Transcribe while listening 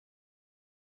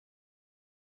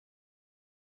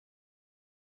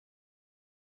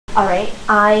All right,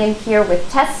 I am here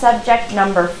with test subject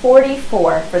number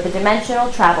 44 for the dimensional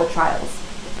travel trials.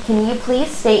 Can you please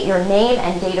state your name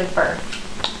and date of birth?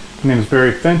 My name is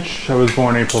Barry Finch. I was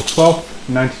born April 12th,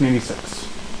 1986.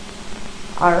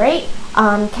 All right,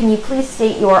 can you please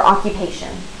state your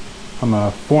occupation? I'm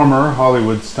a former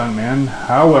Hollywood stuntman.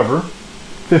 However,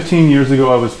 15 years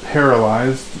ago I was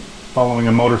paralyzed following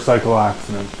a motorcycle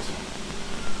accident.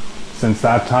 Since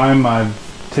that time,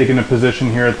 I've taken a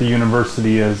position here at the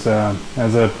university as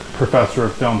a professor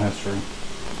of film history.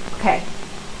 Okay.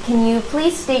 Can you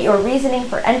please state your reasoning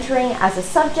for entering as a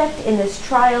subject in this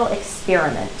trial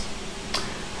experiment?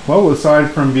 Well,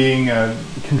 aside from being a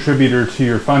contributor to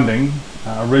your funding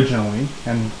originally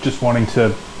and just wanting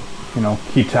to,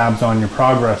 keep tabs on your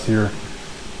progress here,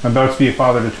 I'm about to be a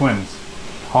father to twins.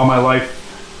 All my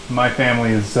life, my family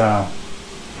has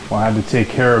had to take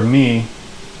care of me.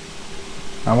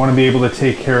 I want to be able to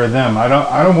take care of them. I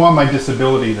don't want my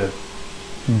disability to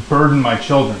burden my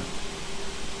children.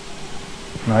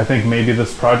 And I think maybe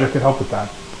this project could help with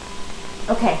that.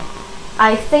 Okay.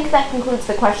 I think that concludes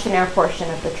the questionnaire portion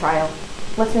of the trial.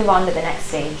 Let's move on to the next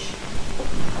stage.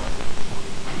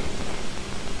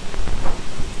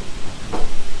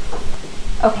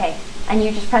 Okay, and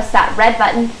you just press that red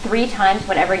button 3 times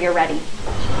whenever you're ready.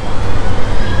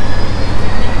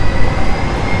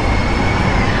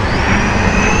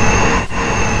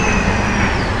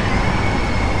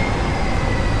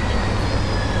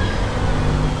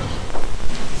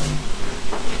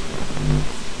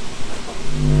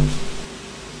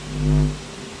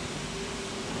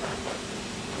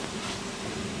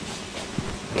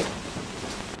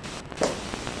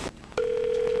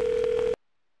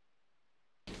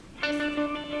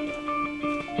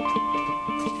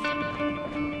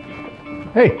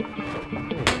 Hey!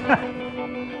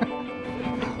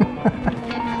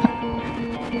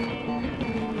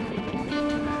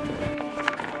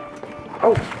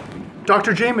 Oh,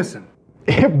 Dr. Jameson.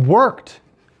 It worked!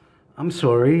 I'm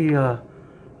sorry,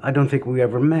 I don't think we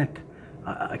ever met.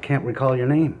 I can't recall your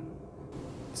name.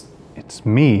 It's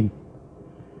me.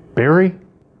 Barry?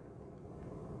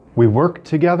 We worked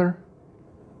together?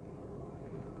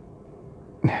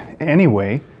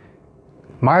 Anyway,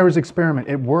 Myra's experiment,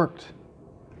 it worked.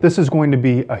 This is going to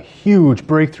be a huge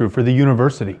breakthrough for the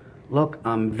university. Look,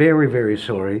 I'm very, very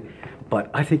sorry, but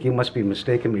I think you must be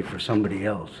mistaking me for somebody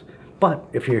else. But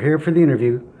if you're here for the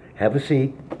interview, have a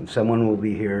seat, and someone will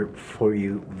be here for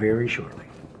you very shortly.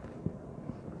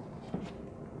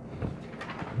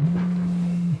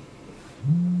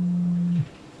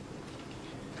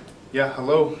 Yeah,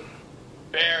 hello.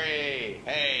 Barry!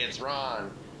 Hey, it's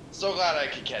Ron. So glad I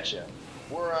could catch you.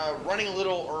 We're running a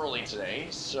little early today,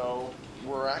 so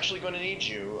we're actually going to need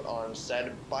you on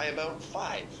set by about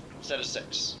 5 instead of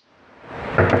 6.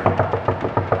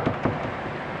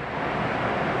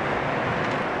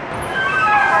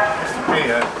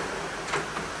 Hey,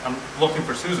 I'm looking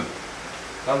for Susan.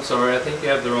 I'm sorry, I think you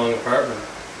have the wrong apartment.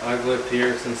 I've lived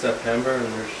here since September and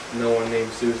there's no one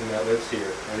named Susan that lives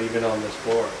here, not even on this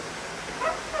floor.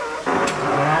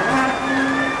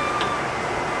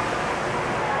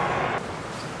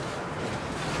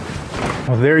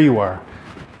 Well, there you are.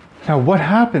 Now, what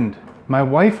happened? My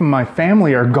wife and my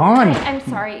family are gone. I'm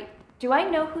sorry. Do I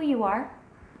know who you are?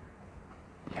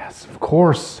 Yes, of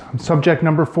course. I'm subject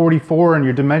number 44 in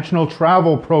your dimensional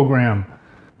travel program.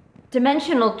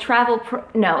 Dimensional travel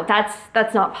no,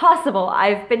 that's not possible.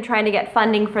 I've been trying to get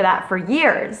funding for that for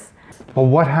years. Well,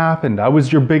 what happened? I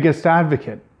was your biggest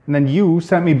advocate. And then you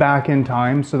sent me back in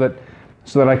time so that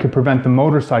I could prevent the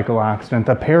motorcycle accident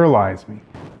that paralyzed me.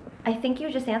 I think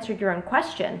you just answered your own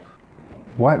question.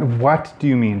 What do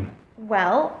you mean?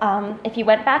 Well, if you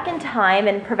went back in time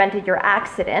and prevented your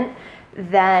accident,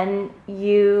 then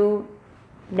you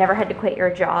never had to quit your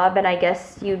job, and I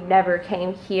guess you never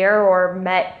came here or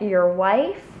met your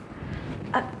wife.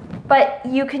 But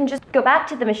you can just go back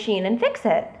to the machine and fix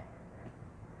it.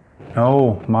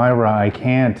 No, Myra, I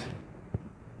can't.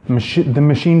 The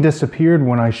machine disappeared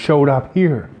when I showed up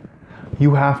here.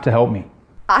 You have to help me.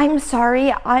 I'm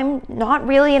sorry, I'm not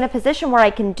really in a position where I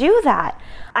can do that.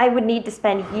 I would need to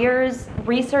spend years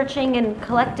researching and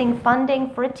collecting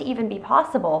funding for it to even be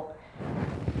possible.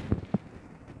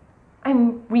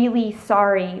 I'm really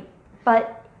sorry,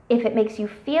 but if it makes you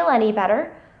feel any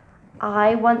better,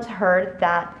 I once heard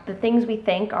that the things we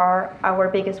think are our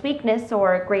biggest weakness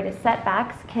or greatest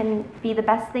setbacks can be the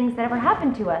best things that ever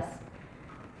happened to us.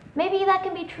 Maybe that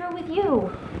can be true with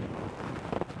you.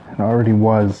 It already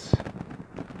was.